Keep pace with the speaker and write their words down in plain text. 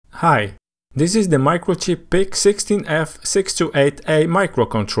Hi, this is the microchip PIC 16F628A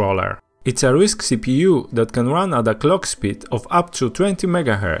microcontroller. It's a RISC CPU that can run at a clock speed of up to 20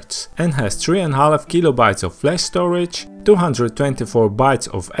 MHz and has 3.5 KB of flash storage, 224 bytes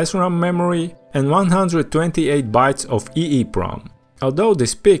of SRAM memory and 128 bytes of EEPROM. Although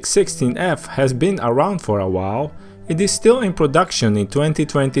this PIC 16F has been around for a while, it is still in production in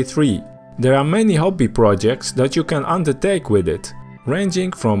 2023. There are many hobby projects that you can undertake with it,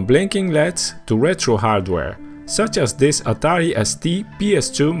 ranging from blinking LEDs to retro hardware, such as this Atari ST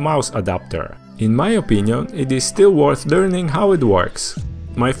PS2 mouse adapter. In my opinion, it is still worth learning how it works.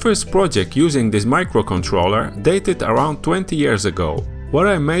 My first project using this microcontroller dated around 20 years ago, where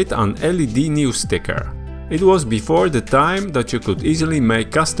I made an LED news sticker. It was before the time that you could easily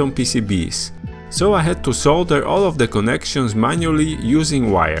make custom PCBs, so I had to solder all of the connections manually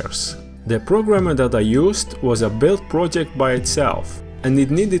using wires. The programmer that I used was a build project by itself, and it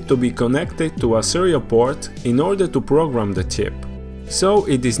needed to be connected to a serial port in order to program the chip. So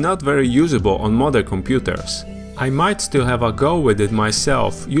it is not very usable on modern computers. I might still have a go with it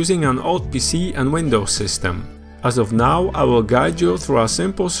myself using an old PC and Windows system. As of now, I will guide you through a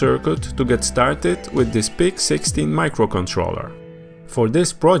simple circuit to get started with this PIC 16 microcontroller. For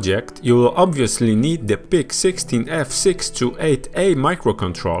this project, you will obviously need the PIC 16F628A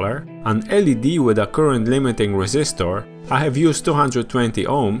microcontroller, an LED with a current limiting resistor. I have used 220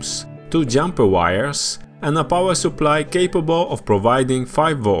 ohms, 2 jumper wires, and a power supply capable of providing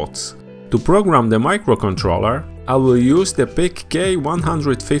 5 volts. To program the microcontroller, I will use the PIC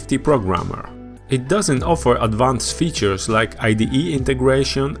K150 Programmer. It doesn't offer advanced features like IDE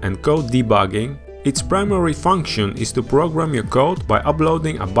integration and code debugging. Its primary function is to program your code by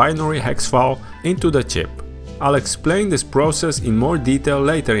uploading a binary hex file into the chip. I'll explain this process in more detail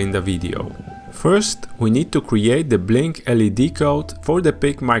later in the video. First, we need to create the blink LED code for the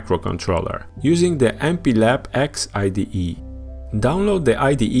PIC microcontroller using the MPLAB X IDE. Download the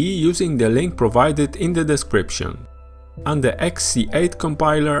IDE using the link provided in the description. And the XC8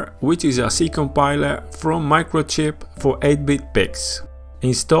 compiler, which is a C compiler from microchip for 8-bit PICs.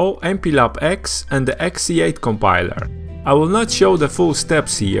 Install MPLAB X and the XC8 compiler. I will not show the full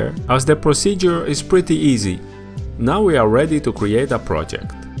steps here, as the procedure is pretty easy. Now we are ready to create a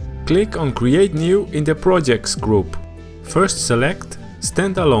project. Click on Create New in the Projects group. First select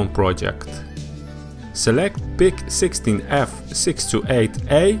Standalone Project. Select PIC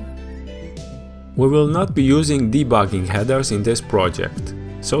 16F628A. We will not be using debugging headers in this project,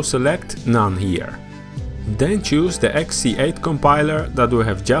 so select None here. Then choose the XC8 compiler that we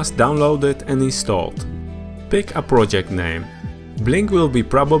have just downloaded and installed. Pick a project name. Blink will be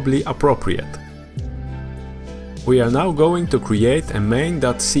probably appropriate. We are now going to create a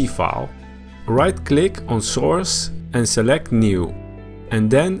main.c file. Right-click on Source and select New, and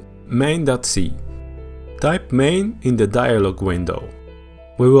then main.c. Type main in the dialog window.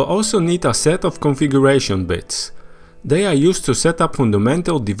 We will also need a set of configuration bits. They are used to set up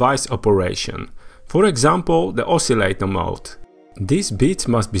fundamental device operation. For example, the oscillator mode. These bits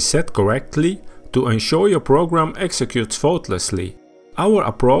must be set correctly to ensure your program executes faultlessly. Our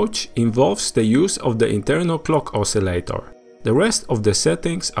approach involves the use of the internal clock oscillator. The rest of the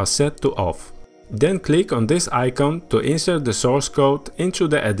settings are set to off. Then click on this icon to insert the source code into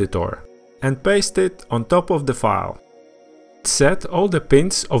the editor and paste it on top of the file. Set all the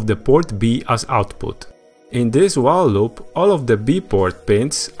pins of the port B as output. In this while loop, all of the B port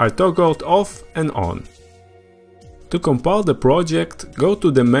pins are toggled off and on. To compile the project, go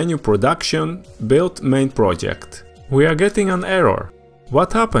to the menu Production, Build Main Project. We are getting an error.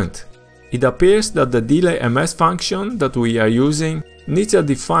 What happened? It appears that the delay ms function that we are using needs a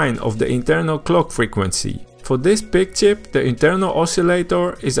define of the internal clock frequency. For this PIC chip, the internal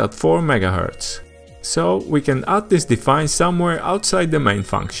oscillator is at 4 MHz. So we can add this define somewhere outside the main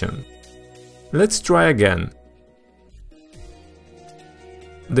function. Let's try again.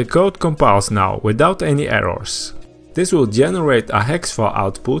 The code compiles now without any errors. This will generate a hex file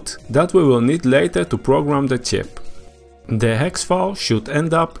output that we will need later to program the chip. The hex file should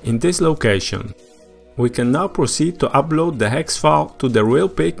end up in this location. We can now proceed to upload the hex file to the real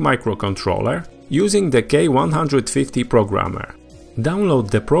PIC microcontroller using the K150 Programmer. Download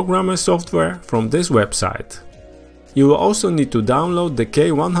the programmer software from this website. You will also need to download the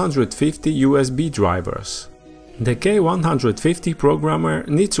K150 USB drivers. The K150 Programmer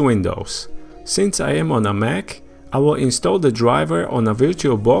needs Windows. Since I am on a Mac, I will install the driver on a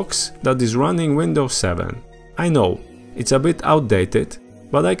virtual box that is running Windows 7. I know, it's a bit outdated,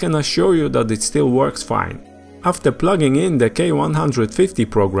 but I can assure you that it still works fine. After plugging in the K150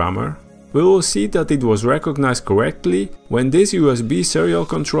 Programmer, we will see that it was recognized correctly when this USB serial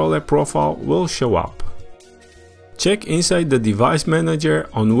controller profile will show up. Check inside the device manager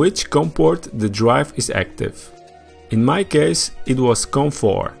on which COM port the drive is active. In my case, it was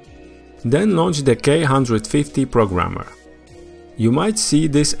COM4. Then launch the K150 programmer. You might see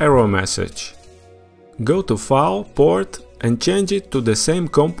this error message. Go to File, Port and change it to the same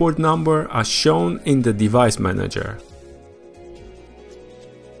COM port number as shown in the device manager.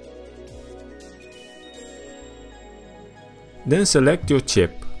 Then select your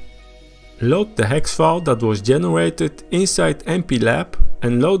chip. Load the hex file that was generated inside MPLAB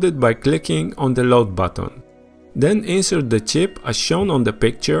and load it by clicking on the Load button. Then insert the chip as shown on the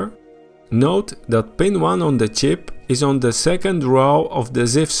picture. Note that pin 1 on the chip is on the second row of the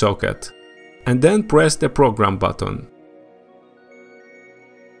ZIF socket, and then press the Program button.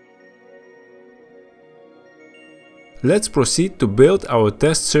 Let's proceed to build our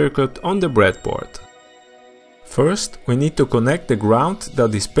test circuit on the breadboard. First, we need to connect the ground,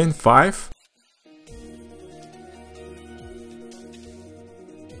 that is pin 5,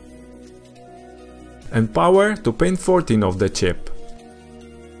 and power to pin 14 of the chip.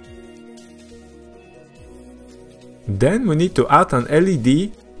 Then we need to add an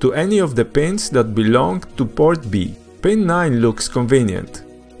LED to any of the pins that belong to port B. Pin 9 looks convenient.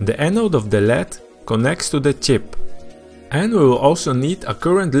 The anode of the LED connects to the chip. And we will also need a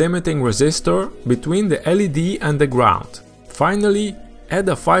current limiting resistor between the LED and the ground. Finally, add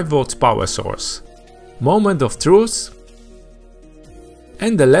a 5 volts power source. Moment of truth.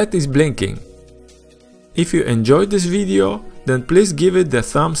 And the LED is blinking. If you enjoyed this video, then please give it the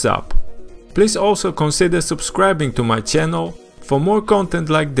thumbs up. Please also consider subscribing to my channel for more content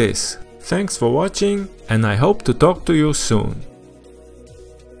like this. Thanks for watching, and I hope to talk to you soon.